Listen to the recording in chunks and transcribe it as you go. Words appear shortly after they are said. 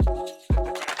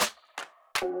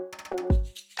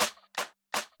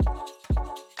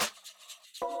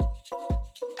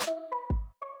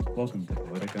Welcome to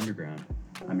Poetic Underground.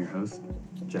 I'm your host,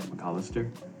 Jeff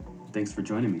McAllister. Thanks for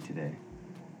joining me today.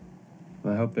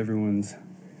 Well, I hope everyone's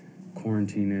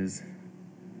quarantine is,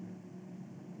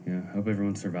 I hope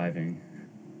everyone's surviving,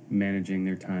 managing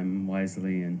their time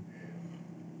wisely and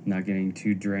not getting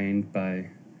too drained by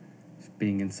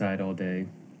being inside all day.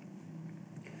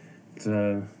 It's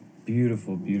a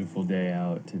beautiful, beautiful day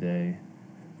out today.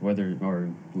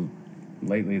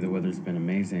 Lately the weather's been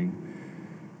amazing.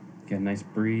 Got a nice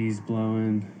breeze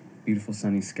blowing, beautiful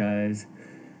sunny skies.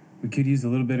 We could use a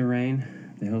little bit of rain.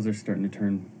 The hills are starting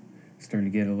to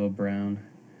get a little brown.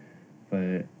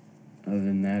 But other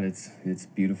than that, it's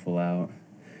beautiful out.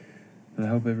 But I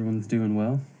hope everyone's doing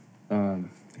well. I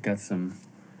got some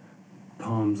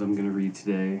poems I'm gonna read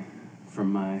today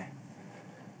from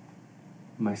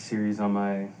my series on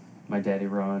my Daddy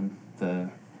Ron,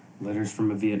 the Letters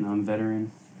from a Vietnam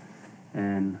Veteran.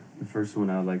 And the first one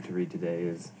I would like to read today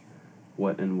is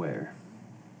What and Where.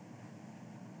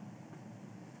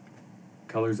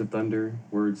 Colors of thunder,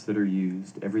 words that are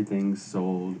used, everything's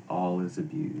sold, all is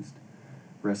abused.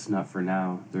 Rest not for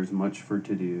now, there's much for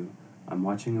to do. I'm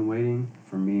watching and waiting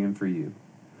for me and for you.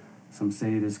 Some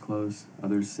say it is close,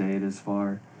 others say it is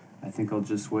far. I think I'll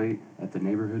just wait at the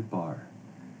neighborhood bar.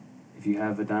 If you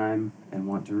have a dime and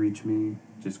want to reach me,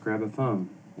 just grab a phone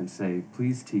and say,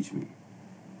 please teach me.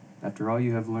 After all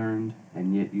you have learned,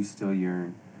 and yet you still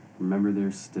yearn, remember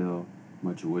there's still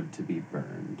much wood to be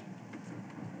burned.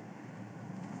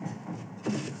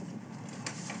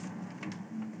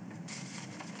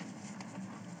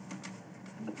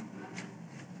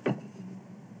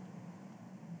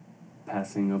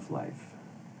 Passing of life.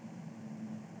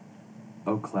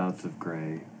 O clouds of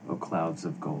gray, O clouds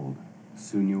of gold,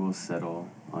 soon you will settle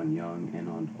on young and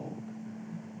on old.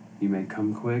 You may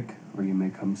come quick or you may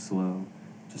come slow,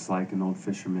 just like an old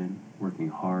fisherman working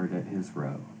hard at his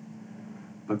row.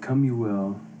 But come you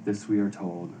will, this we are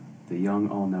told, the young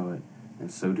all know it, and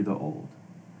so do the old.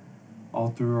 All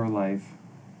through our life,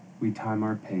 we time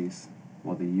our pace,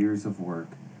 while the years of work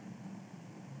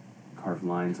carve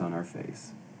lines on our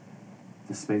face.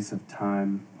 The space of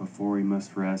time before we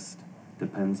must rest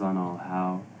depends on all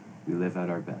how we live at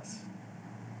our best.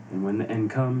 And when the end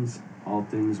comes, all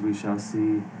things we shall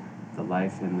see, the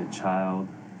life and the child,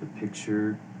 the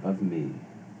picture of me.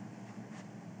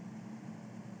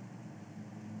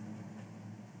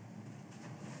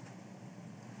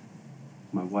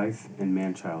 My wife and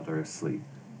man-child are asleep.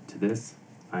 To this,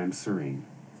 I am serene.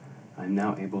 I am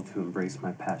now able to embrace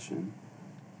my passion,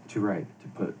 to write, to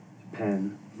put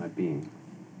pen my being,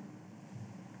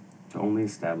 to only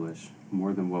establish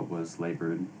more than what was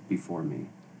labored before me.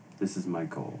 This is my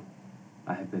goal.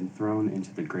 I have been thrown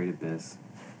into the great abyss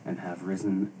and have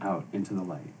risen out into the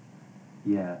light.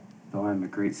 Yeah, though I am a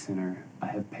great sinner, I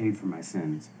have paid for my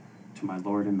sins to my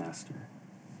Lord and Master.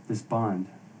 This bond,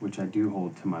 which I do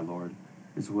hold to my Lord,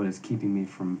 is what is keeping me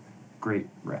from great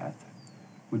wrath,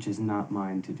 which is not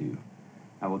mine to do.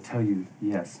 I will tell you,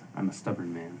 yes, I'm a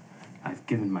stubborn man. I've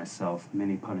given myself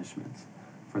many punishments,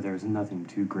 for there is nothing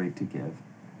too great to give,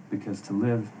 because to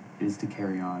live is to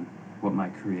carry on what my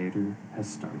Creator has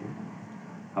started.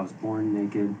 I was born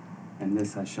naked, and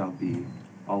this I shall be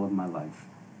all of my life.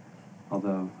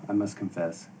 Although, I must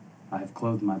confess, I have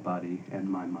clothed my body and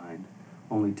my mind,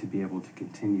 only to be able to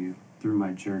continue through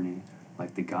my journey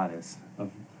like the goddess,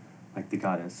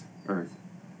 Earth,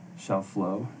 shall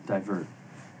flow, divert,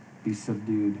 be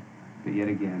subdued, but yet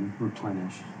again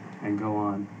replenish, and go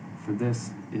on, for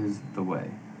this is the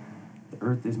way. The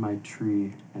earth is my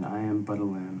tree, and I am but a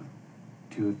limb,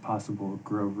 to, if possible,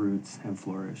 grow roots and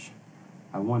flourish.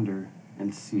 I wonder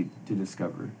and seek to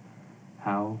discover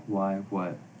how, why,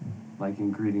 what, like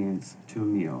ingredients to a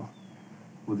meal.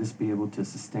 Will this be able to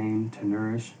sustain, to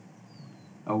nourish?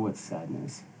 Oh, what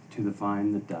sadness to the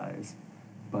vine that dies.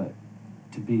 But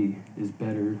to be is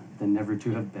better than never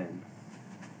to have been.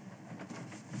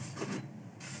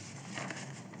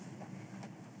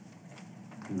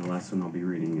 And the last one I'll be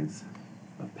reading is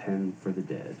A Pen for the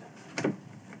Dead.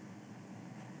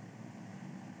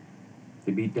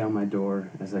 They beat down my door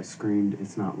as I screamed,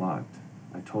 it's not locked.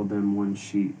 I told them one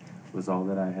sheet was all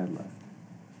that I had left.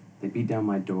 They beat down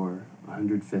my door,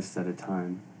 100 fists at a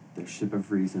time. Their ship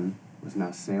of reason was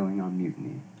now sailing on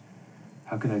mutiny.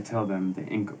 How could I tell them the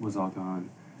ink was all gone?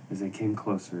 As they came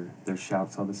closer, their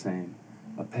shouts all the same.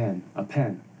 A pen, a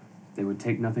pen! They would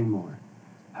take nothing more.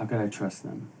 How could I trust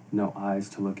them? No eyes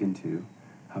to look into.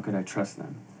 How could I trust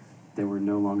them? They were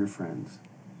no longer friends.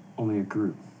 Only a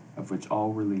group, of which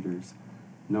all were leaders.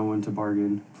 No one to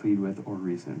bargain, plead with, or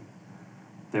reason.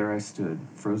 There I stood,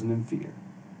 frozen in fear.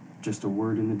 Just a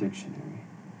word in the dictionary,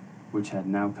 which had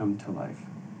now come to life,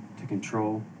 to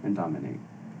control and dominate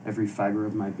every fiber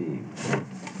of my being.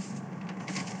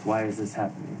 Why is this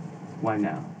happening? Why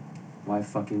now? Why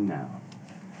fucking now?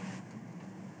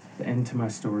 The end to my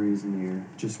story is near.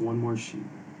 Just one more sheet,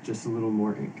 just a little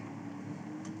more ink.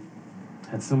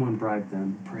 Had someone bribed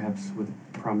them, perhaps with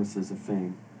promises of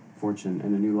fame, fortune,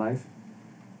 and a new life,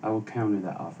 I will counter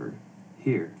that offer.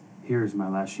 Here is my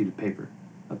last sheet of paper.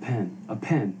 A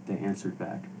pen, they answered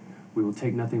back. We will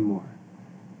take nothing more.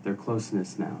 Their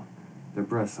closeness now, their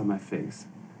breaths on my face,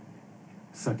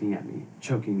 sucking at me,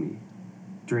 choking me,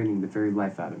 draining the very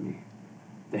life out of me.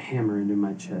 The hammer into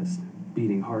my chest,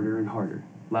 beating harder and harder,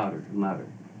 louder and louder,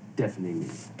 deafening me.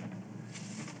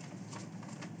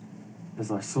 As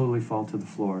I slowly fall to the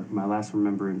floor, my last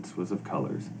remembrance was of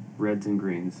colors, reds and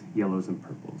greens, yellows and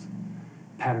purples.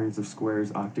 Patterns of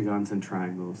squares, octagons, and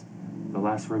triangles, the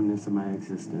last remnants of my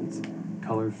existence,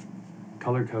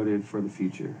 color-coded for the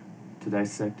future, to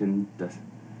dissect and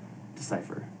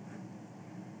decipher.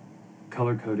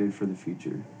 Color-coded for the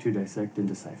future, to dissect and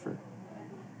decipher.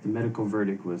 The medical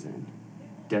verdict was in.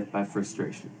 Death by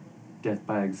frustration, death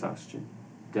by exhaustion,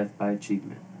 death by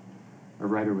achievement. A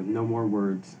writer with no more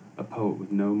words, a poet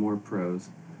with no more prose,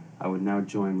 I would now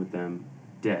join with them,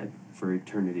 dead for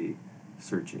eternity,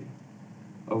 searching.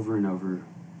 Over and over,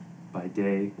 by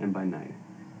day and by night,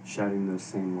 shouting those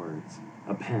same words.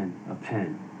 A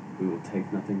pen, we will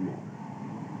take nothing more.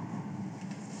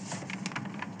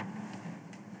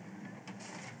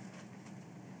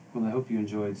 Well, I hope you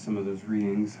enjoyed some of those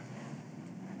readings.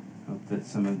 I hope that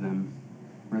some of them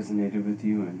resonated with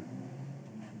you and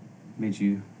made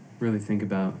you really think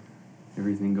about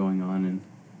everything going on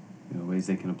and ways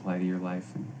they can apply to your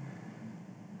life.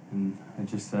 And I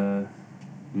just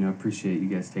appreciate you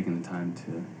guys taking the time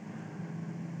to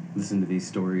listen to these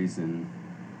stories, and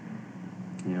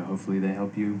hopefully they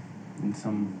help you in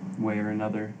some way or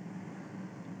another.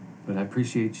 But I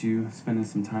appreciate you spending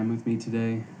some time with me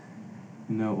today.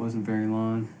 It wasn't very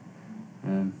long,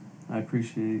 and I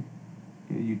appreciate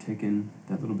you taking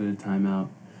that little bit of time out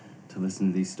to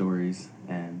listen to these stories.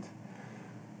 And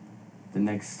the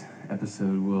next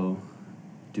episode will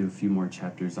do a few more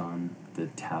chapters on the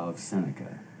Tao of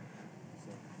Seneca.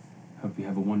 Hope you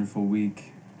have a wonderful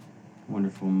week,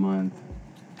 wonderful month,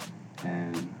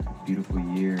 and a beautiful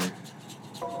year.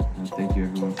 And thank you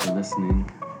everyone for listening.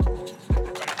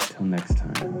 Till next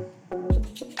time.